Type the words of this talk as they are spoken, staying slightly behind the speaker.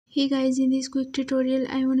Hey guys, in this quick tutorial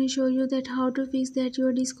I want to show you that how to fix that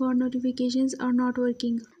your Discord notifications are not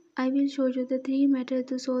working. I will show you the three methods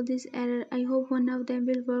to solve this error. I hope one of them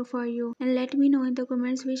will work for you, and let me know in the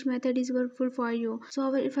comments which method is workful for you. So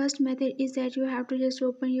our first method is that you have to just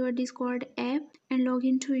open your Discord app and log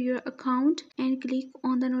into your account and click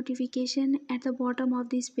on the notification at the bottom of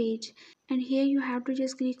this page. And here you have to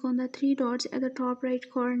just click on the three dots at the top right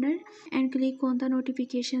corner and click on the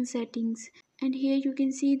notification settings. And here you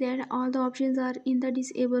can see that all the options are in the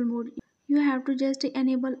disable mode. You have to just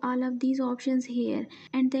enable all of these options here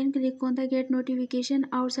and then click on the get notification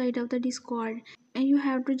outside of the Discord, and you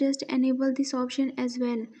have to just enable this option as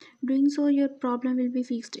well. Doing so your problem will be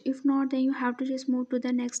fixed. If not, then you have to just move to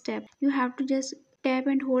the next step. You have to just tap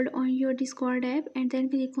and hold on your Discord app and then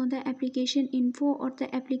click on the application info or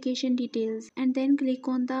the application details, and then click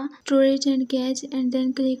on the storage and cache and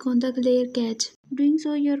then click on the clear cache. Doing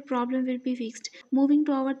so your problem will be fixed. Moving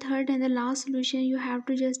to our third and the last solution, you have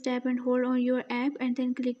to just tap and hold on your app and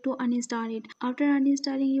then click to uninstall it. After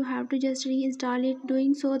uninstalling, you have to just reinstall it.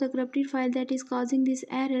 Doing so, the corrupted file that is causing this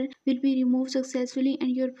error will be removed successfully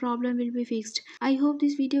and your problem will be fixed. I hope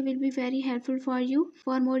this video will be very helpful for you.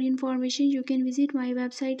 For more information, you can visit my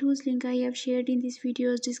website whose link I have shared in this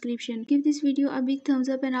video's description. Give this video a big thumbs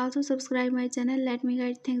up and also subscribe my channel. Let me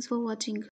guide. Thanks for watching.